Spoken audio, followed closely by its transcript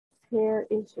here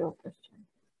is your question.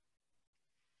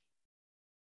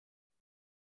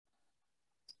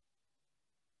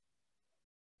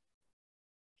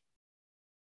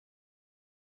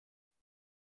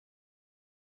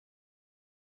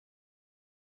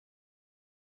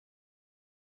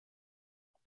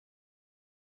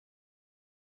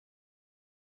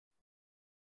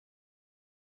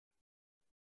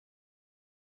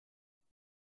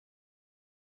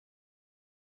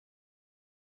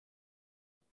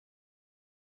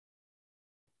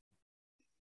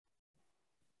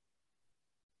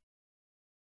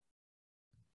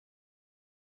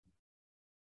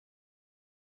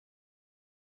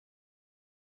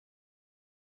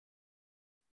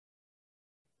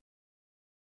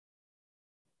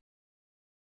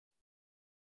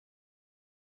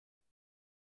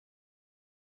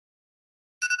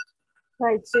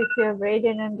 Right, so if you have read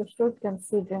and understood,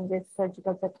 considering this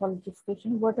surgical pathology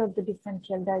patient, what are the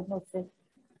differential diagnoses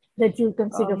that you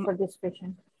consider for this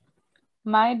patient?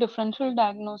 My differential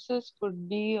diagnosis could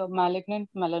be a malignant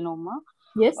melanoma.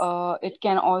 Yes. It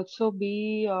can also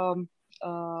be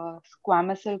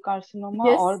squamous cell carcinoma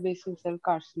Yes. or basal cell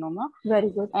carcinoma. Very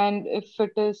good. And if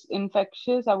it is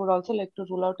infectious, I would also like to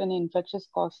rule out any infectious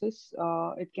causes.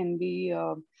 It can be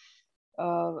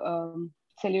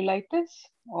cellulitis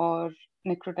or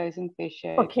necrotizing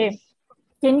fasciitis. Okay.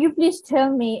 Can you please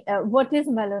tell me what is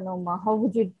melanoma? How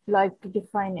would you like to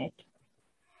define it?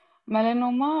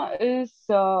 Melanoma is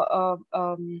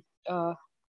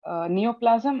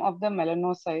neoplasm of the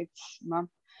melanocytes,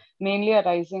 mainly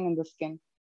arising in the skin.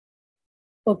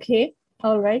 Okay.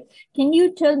 All right. Can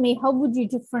you tell me how would you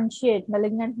differentiate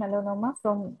malignant melanoma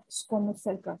from squamous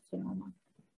cell carcinoma?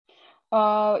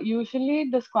 Usually,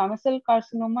 the squamous cell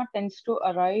carcinoma tends to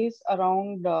arise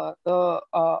around the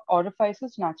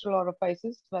orifices, natural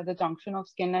orifices, where the junction of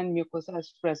skin and mucosa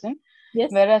is present. Yes.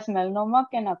 Whereas melanoma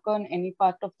can occur in any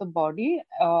part of the body,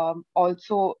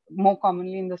 also more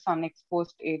commonly in the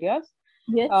sun-exposed areas.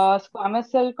 Yes.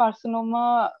 Squamous cell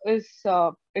carcinoma is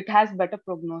it has better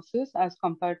prognosis as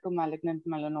compared to malignant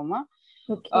melanoma.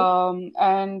 Okay.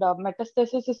 And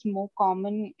metastasis is more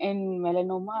common in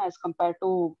melanoma as compared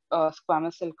to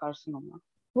squamous cell carcinoma.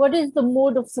 What is the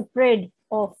mode of spread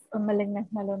of a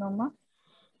malignant melanoma?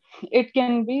 It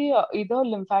can be either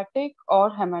lymphatic or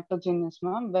hematogenous,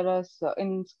 whereas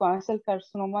in squamous cell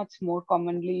carcinoma, it's more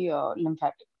commonly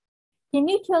lymphatic. Can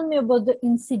you tell me about the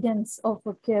incidence of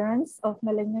occurrence of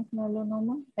malignant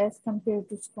melanoma as compared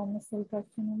to squamous cell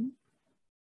carcinoma?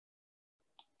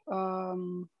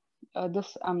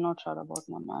 This I'm not sure about,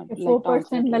 ma'am.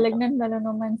 4% malignant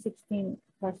melanoma and 16%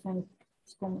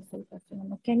 squamous cell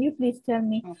carcinoma. Can you please tell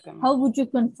me how would you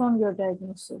confirm your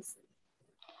diagnosis?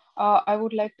 I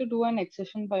would like to do an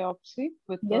excision biopsy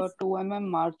with a 2 mm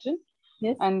margin.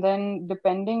 Yes. And then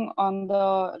depending on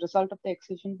the result of the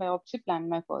excision biopsy, plan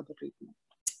my further treatment.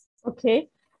 Okay.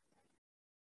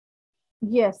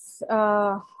 Yes.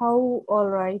 All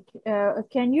right.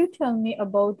 Can you tell me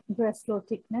about Breslow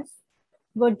thickness?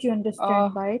 What do you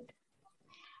understand by it?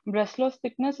 Breslow's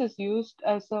thickness is used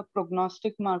as a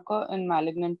prognostic marker in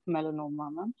malignant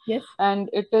melanoma, ma'am. Yes. And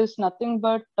it is nothing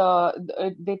but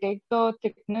they take the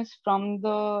thickness from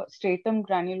the stratum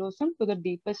granulosum to the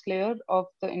deepest layer of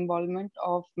the involvement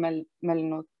of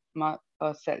melanoma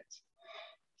cells.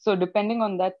 So depending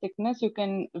on that thickness, you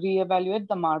can reevaluate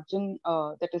the margin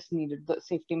that is needed, the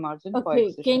safety margin for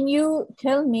excision. Can you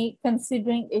tell me,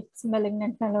 considering it's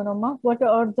malignant melanoma, what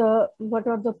are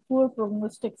the poor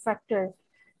prognostic factors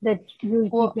that you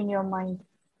keep in your mind?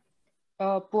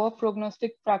 Poor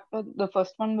prognostic factor, the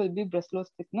first one will be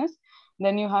Breslow's thickness.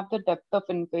 Then you have the depth of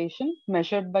invasion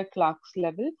measured by Clark's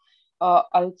level,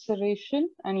 ulceration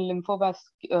and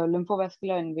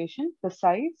lymphovascular invasion, the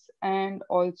size, and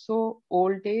also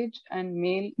old age and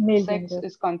male sex gender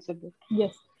is considered.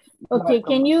 Yes. Okay,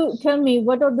 can you tell me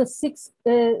what are the 6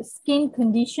 skin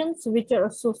conditions which are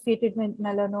associated with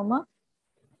melanoma?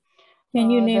 Can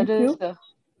you name few?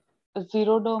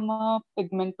 Xeroderma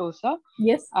pigmentosa,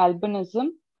 yes,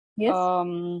 albinism, yes,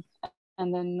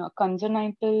 and then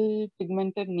congenital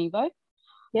pigmented nevi,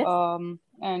 yes,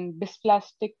 and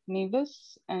dysplastic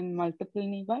nevus and multiple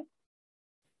nevi.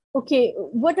 Okay,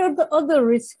 what are the other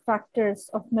risk factors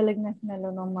of malignant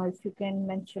melanoma, if you can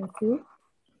mention few?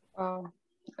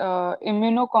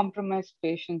 Immunocompromised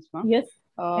patients, yes,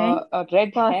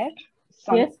 red hair,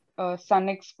 yes, sun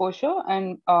exposure,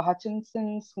 and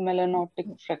Hutchinson's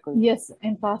melanotic freckles. Yes,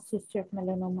 and past history of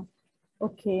melanoma.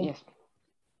 Okay. Yes.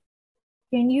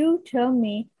 Can you tell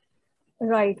me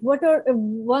Right. What are,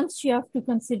 once you have to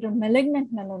consider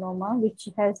malignant melanoma, which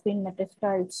has been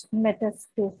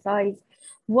metastasized,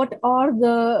 what are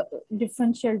the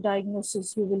differential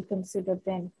diagnoses you will consider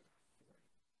then?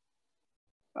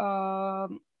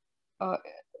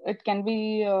 It can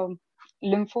be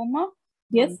lymphoma,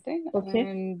 Yes. one thing, Okay.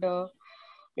 and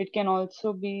it can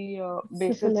also be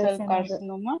basal Syphilis cell and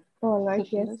carcinoma. all right.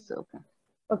 Syphilis, Yes. okay.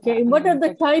 Okay. What are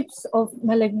the types of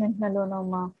malignant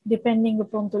melanoma, depending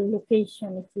upon the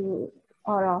location, if you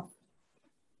are off?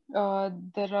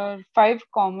 There are 5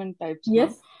 common types.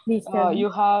 Yes, please tell me. You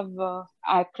have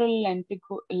acral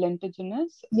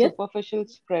lentiginous, Yes. superficial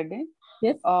spreading,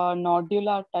 Yes.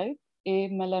 nodular type,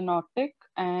 amelanotic,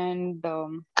 and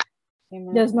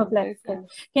Desmoplastic. and,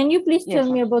 Can you please yes,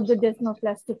 tell me about the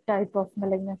desmoplastic type of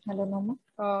malignant melanoma?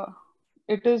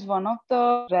 It is one of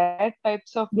the rare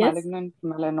types of Yes. malignant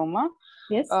melanoma.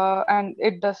 Yes. And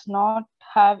it does not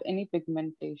have any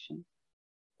pigmentation.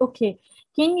 Okay.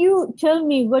 Can you tell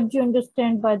me what you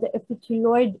understand by the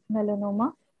epithelioid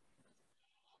melanoma?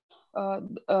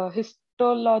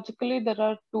 Histologically, there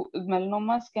are 2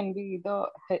 melanomas, can be either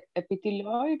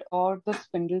epithelioid or the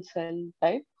spindle cell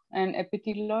type. And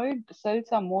epithelioid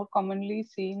cells are more commonly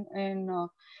seen in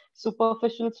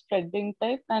superficial spreading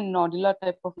type and nodular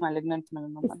type of malignant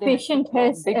melanoma. If patient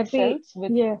has big cells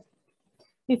with,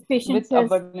 if patient with has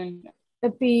abundant,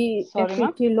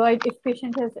 epithelioid, if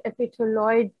patient has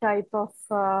epithelioid type of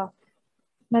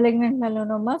malignant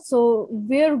melanoma, so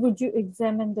where would you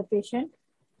examine the patient?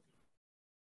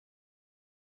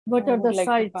 What are the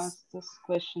sites? To pass this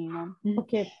question, ma'am.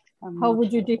 Okay. How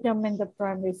would you determine the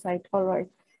primary site? All right.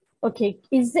 Okay.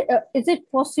 Is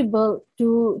it possible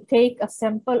to take a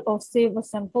sample or save a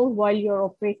sample while you're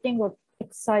operating or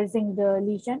excising the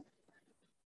lesion?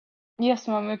 Yes,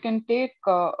 ma'am. You can take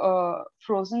a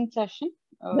frozen session.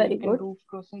 Very you can good. do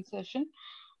frozen session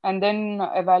and then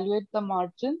evaluate the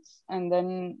margins and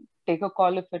then take a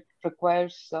call if it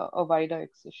requires a wider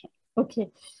excision.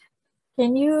 Okay.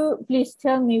 Can you please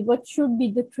tell me what should be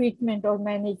the treatment or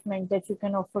management that you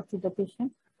can offer to the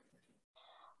patient?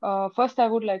 First, I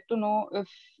would like to know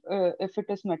if it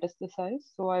is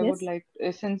metastasized. So I would like,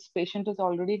 since patient is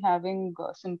already having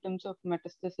symptoms of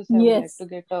metastasis, I would like to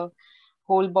get a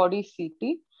whole body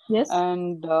CT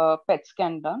and PET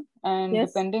scan done. And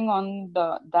depending on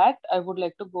that, I would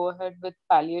like to go ahead with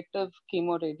palliative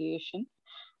chemoradiation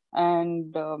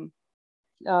and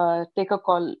take a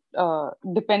call.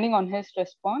 Depending on his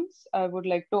response, I would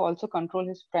like to also control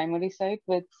his primary site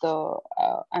with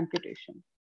amputation.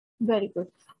 Very good.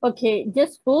 Okay,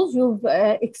 just suppose you've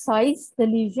excised the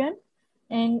lesion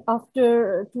and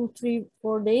after 2, 3,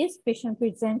 4 days, patient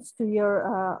presents to your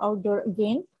outdoor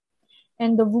again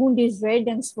and the wound is red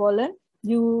and swollen.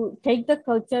 You take the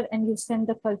culture and you send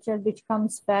the culture which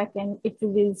comes back and it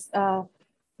reveals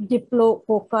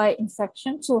diplococci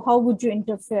infection. So how would you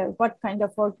interfere? What kind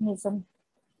of organism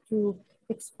do you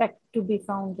expect to be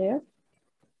found there?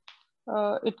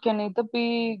 It can either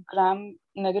be gram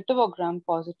negative or gram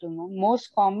positive. No?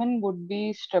 Most common would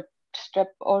be strep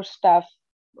or staph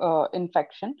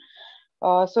infection.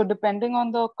 So depending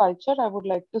on the culture, I would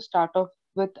like to start off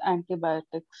with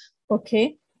antibiotics.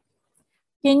 Okay.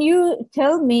 Can you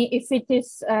tell me if it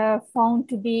is found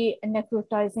to be a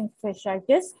necrotizing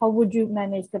fasciitis, how would you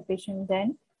manage the patient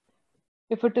then?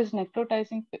 If it is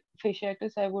necrotizing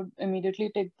fasciitis, I would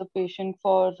immediately take the patient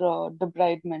for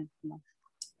debridement.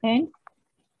 And?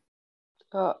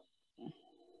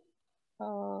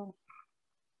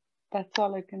 That's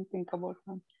all I can think about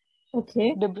now.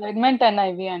 Okay. Debridement and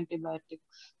IV antibiotics.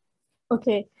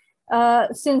 Okay.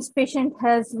 Since patient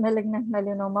has malignant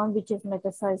melanoma, which is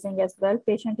metastasizing as well,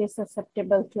 patient is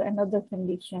susceptible to another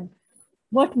condition.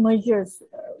 What measures,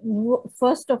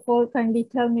 first of all, kindly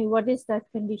tell me what is that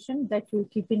condition that you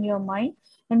keep in your mind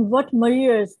and what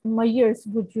measures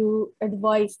would you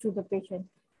advise to the patient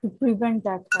to prevent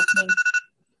that happening?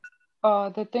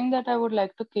 The thing that I would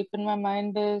like to keep in my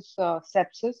mind is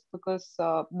sepsis, because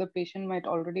the patient might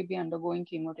already be undergoing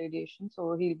chemoradiation,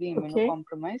 so he'll be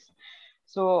immunocompromised.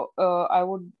 So I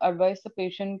would advise the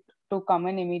patient to come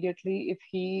in immediately if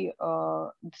he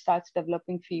starts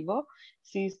developing fever,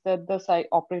 sees that the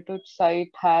operative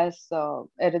site has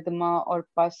erythema or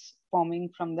pus forming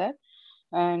from there.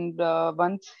 And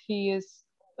once he is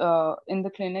in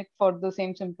the clinic for the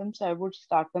same symptoms, I would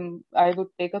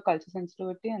take a culture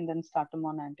sensitivity and then start him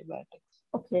on antibiotics.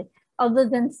 Okay. Other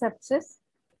than sepsis,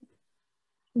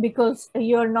 because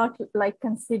you're not like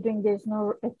considering there's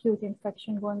no acute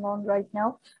infection going on right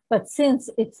now, but since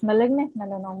it's malignant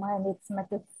melanoma and it's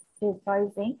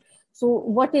metastasizing, so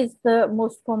what is the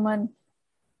most common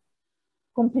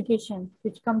complication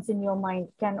which comes in your mind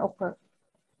can occur?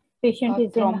 patient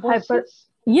is in thrombosis?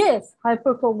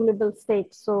 hypercoagulable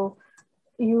state. So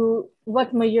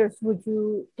what measures would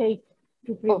you take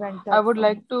to prevent that? I would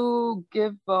like to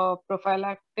give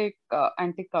prophylactic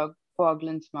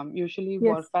anticoagulants, ma'am. Usually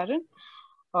warfarin,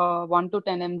 1 to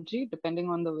 10 mg, depending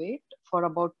on the weight, for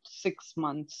about 6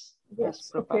 months.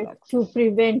 Yes, okay, to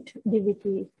prevent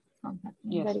DVT from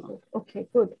happening. Yes, very good. Okay,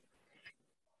 good.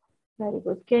 Very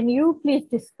good. Can you please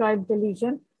describe the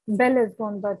lesion? Bell is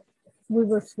gone, but we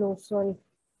were slow, sorry.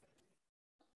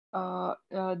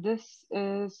 This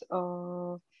is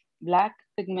a black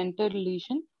pigmented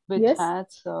lesion which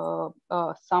has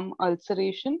some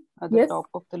ulceration at the top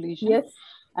of the lesion,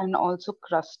 and also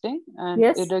crusting and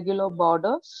irregular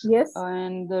borders,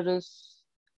 and there is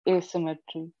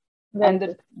asymmetry.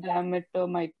 The diameter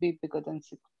might be bigger than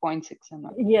 6.6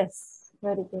 mm. Yes,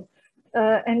 very good.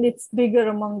 And it's bigger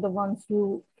among the ones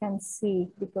you can see,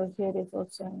 because there is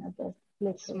also another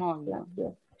little small black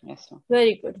here. Yes, sir.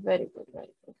 Very good, very good,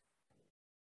 very good.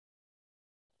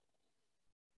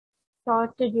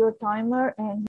 Started your timer and